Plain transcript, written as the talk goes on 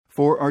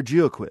For our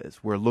Geo Quiz,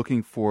 we're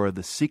looking for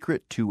the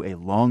secret to a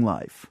long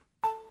life.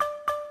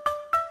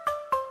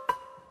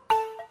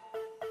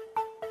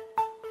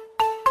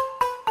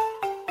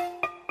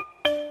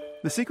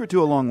 The secret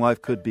to a long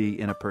life could be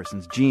in a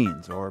person's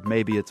genes, or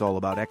maybe it's all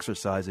about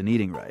exercise and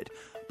eating right.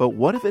 But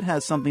what if it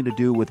has something to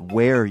do with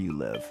where you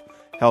live?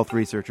 Health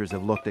researchers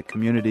have looked at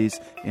communities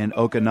in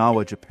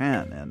Okinawa,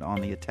 Japan, and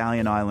on the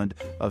Italian island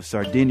of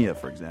Sardinia,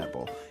 for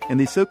example. In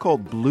these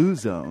so-called blue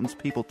zones,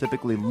 people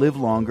typically live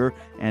longer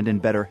and in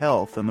better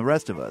health than the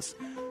rest of us.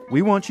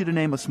 We want you to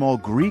name a small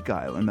Greek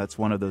island that's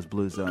one of those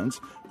blue zones.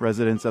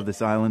 Residents of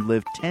this island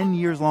live 10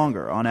 years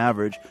longer, on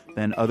average,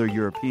 than other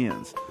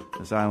Europeans.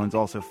 This island's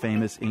also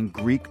famous in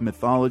Greek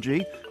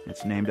mythology.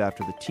 It's named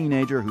after the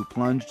teenager who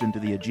plunged into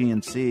the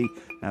Aegean Sea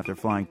after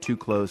flying too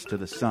close to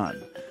the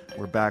sun.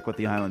 We're back with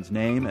the island's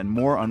name and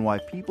more on why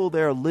people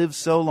there live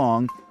so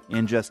long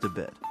in just a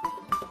bit.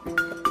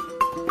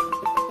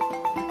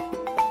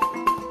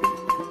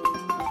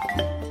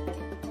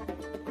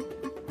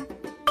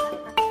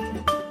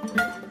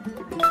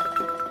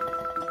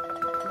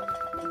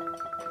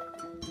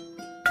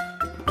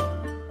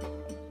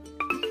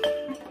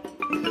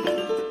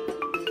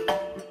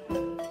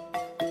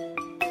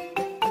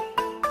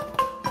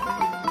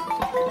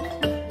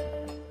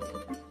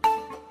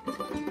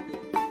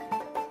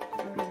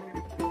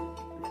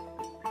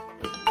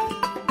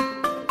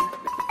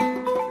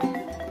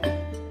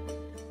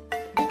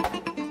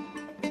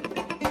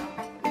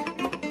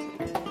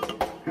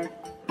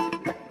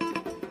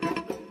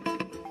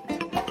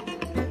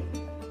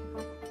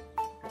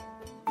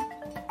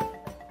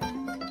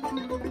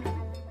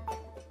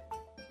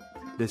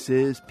 This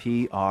is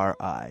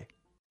PRI.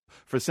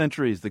 For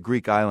centuries, the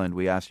Greek island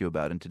we asked you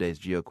about in today's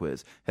Geo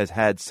Quiz has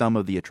had some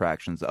of the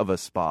attractions of a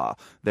spa.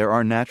 There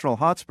are natural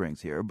hot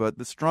springs here, but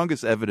the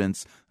strongest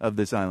evidence of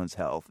this island's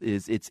health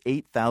is its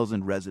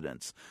 8,000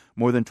 residents.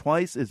 More than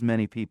twice as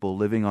many people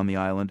living on the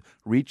island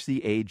reach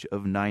the age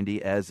of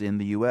 90 as in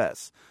the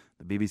U.S.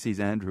 The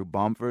BBC's Andrew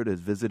Bomford has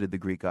visited the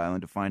Greek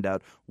island to find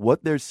out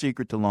what their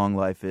secret to long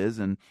life is.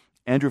 And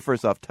Andrew,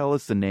 first off, tell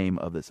us the name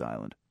of this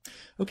island.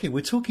 Okay,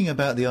 we're talking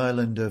about the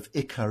island of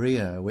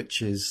Ikaria,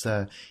 which is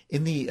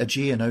in the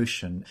Aegean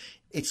Ocean.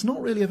 It's not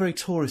really a very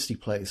touristy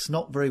place,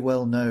 not very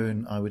well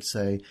known, I would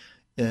say.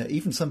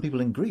 Even some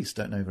people in Greece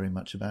don't know very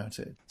much about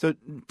it. So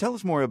tell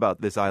us more about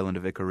this island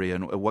of Ikaria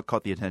and what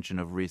caught the attention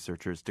of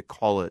researchers to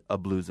call it a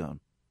blue zone.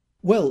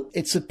 Well,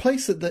 it's a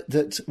place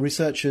that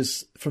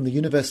researchers from the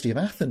University of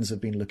Athens have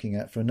been looking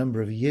at for a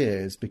number of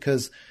years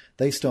because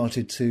they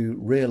started to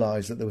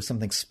realise that there was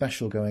something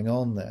special going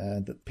on there,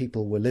 that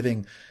people were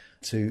living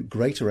to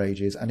greater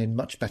ages and in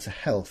much better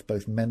health,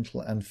 both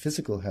mental and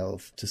physical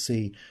health, to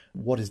see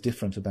what is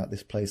different about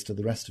this place to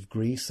the rest of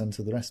Greece and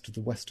to the rest of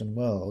the Western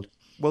world.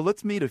 Well,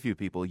 let's meet a few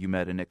people you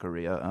met in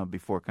Ikaria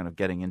before kind of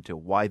getting into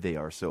why they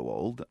are so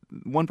old.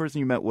 One person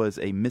you met was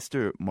a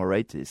Mr.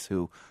 Moraitis,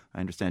 who I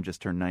understand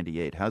just turned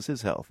 98. How's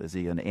his health? Is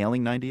he an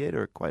ailing 98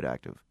 or quite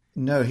active?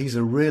 No, he's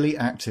a really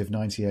active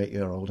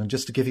 98-year-old. And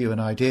just to give you an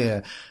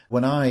idea,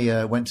 when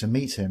I went to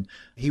meet him,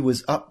 he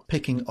was up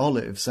picking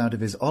olives out of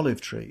his olive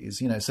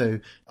trees.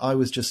 So I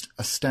was just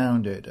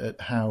astounded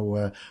at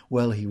how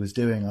well he was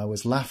doing. I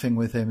was laughing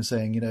with him,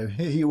 saying,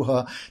 here you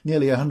are,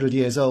 nearly 100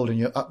 years old, and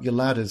you're up your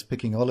ladders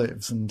picking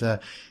olives. And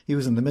he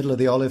was in the middle of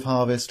the olive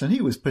harvest, and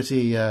he was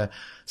pretty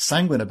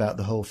sanguine about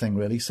the whole thing,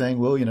 really, saying,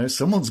 well,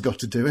 someone's got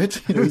to do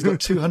it. He's got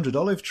 200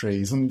 olive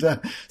trees. And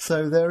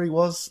so there he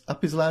was,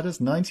 up his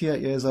ladders,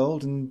 98 years old,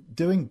 and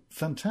doing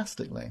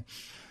fantastically.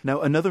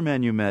 Now, another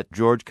man you met,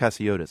 George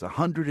Cassiotis,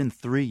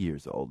 103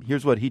 years old.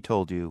 Here's what he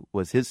told you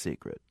was his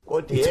secret.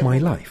 It's my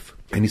life,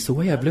 and it's the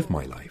way I've lived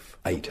my life.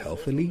 I eat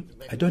healthily.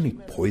 I don't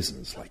eat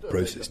poisons like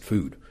processed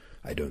food.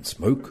 I don't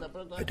smoke.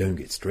 I don't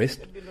get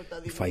stressed.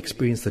 If I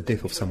experience the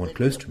death of someone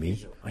close to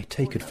me, I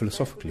take it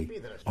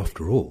philosophically.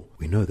 After all,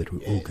 we know that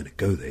we're all going to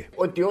go there.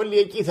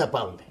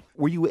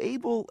 Were you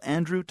able,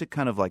 Andrew, to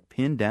kind of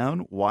pin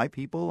down why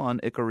people on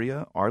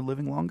Ikaria are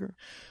living longer?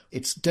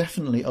 It's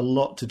definitely a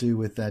lot to do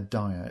with their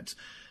diet.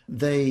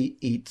 They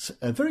eat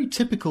a very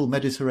typical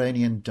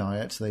Mediterranean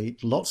diet. They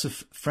eat lots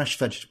of fresh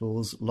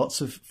vegetables,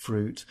 lots of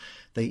fruit.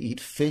 They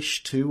eat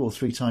fish 2 or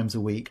 3 times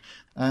a week.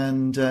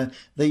 And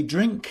they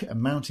drink a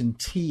mountain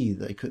tea,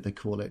 they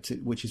call it,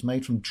 which is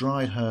made from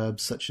dried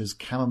herbs such as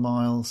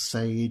chamomile,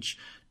 sage,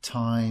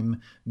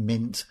 thyme,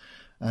 mint.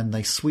 And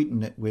they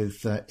sweeten it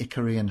with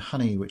Icarian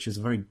honey, which is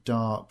a very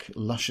dark,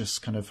 luscious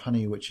kind of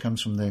honey which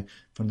comes from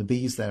the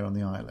bees there on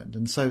the island.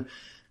 And so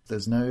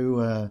there's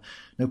no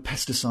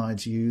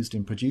pesticides used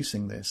in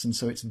producing this. And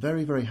so it's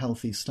very, very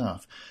healthy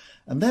stuff.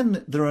 And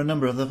then there are a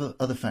number of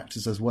other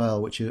factors as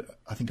well, which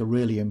I think are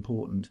really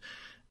important.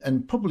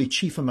 And probably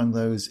chief among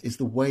those is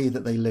the way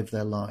that they live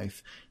their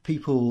life.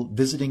 People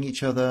visiting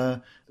each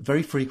other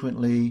very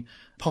frequently,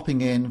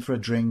 popping in for a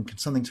drink,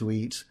 something to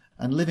eat,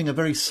 and living a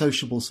very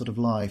sociable sort of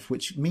life,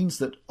 which means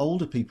that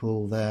older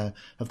people there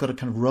have got a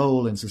kind of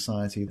role in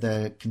society.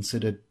 They're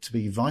considered to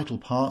be vital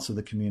parts of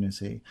the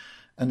community.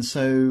 And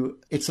so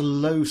it's a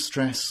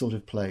low-stress sort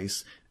of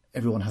place.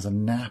 Everyone has a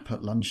nap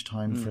at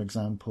lunchtime, for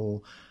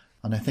example.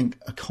 And I think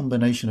a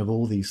combination of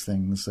all these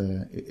things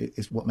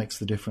is what makes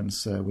the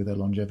difference with their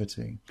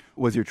longevity.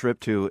 Was your trip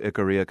to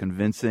Icaria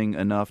convincing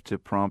enough to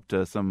prompt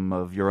some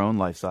of your own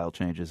lifestyle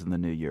changes in the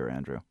new year,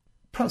 Andrew?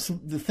 Perhaps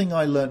the thing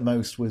I learned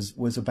most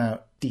was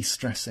about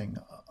de-stressing.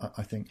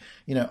 I think,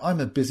 I'm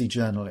a busy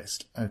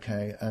journalist,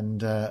 okay,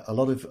 and a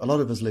lot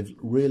of us live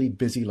really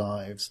busy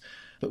lives.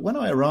 But when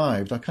I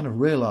arrived, I kind of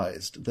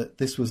realised that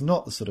this was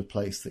not the sort of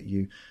place that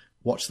you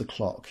watch the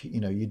clock.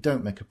 You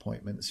don't make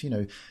appointments.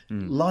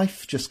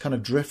 Life just kind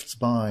of drifts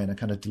by in a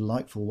kind of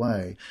delightful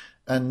way.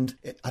 And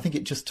I think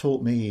it just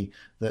taught me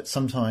that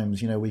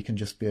sometimes, we can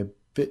just be a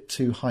bit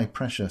too high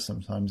pressure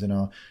sometimes in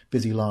our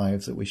busy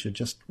lives, that we should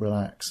just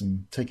relax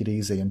and take it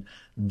easy. And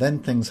then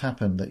things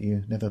happen that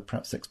you never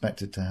perhaps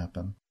expected to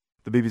happen.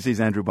 The BBC's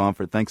Andrew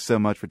Bomford, thanks so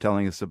much for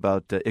telling us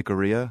about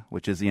Icaria,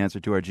 which is the answer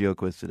to our Geo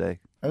Quiz today.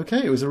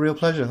 Okay, it was a real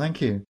pleasure. Thank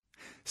you.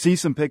 See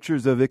some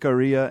pictures of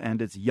Icaria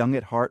and its young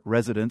at heart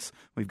residents.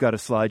 We've got a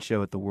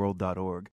slideshow at theworld.org.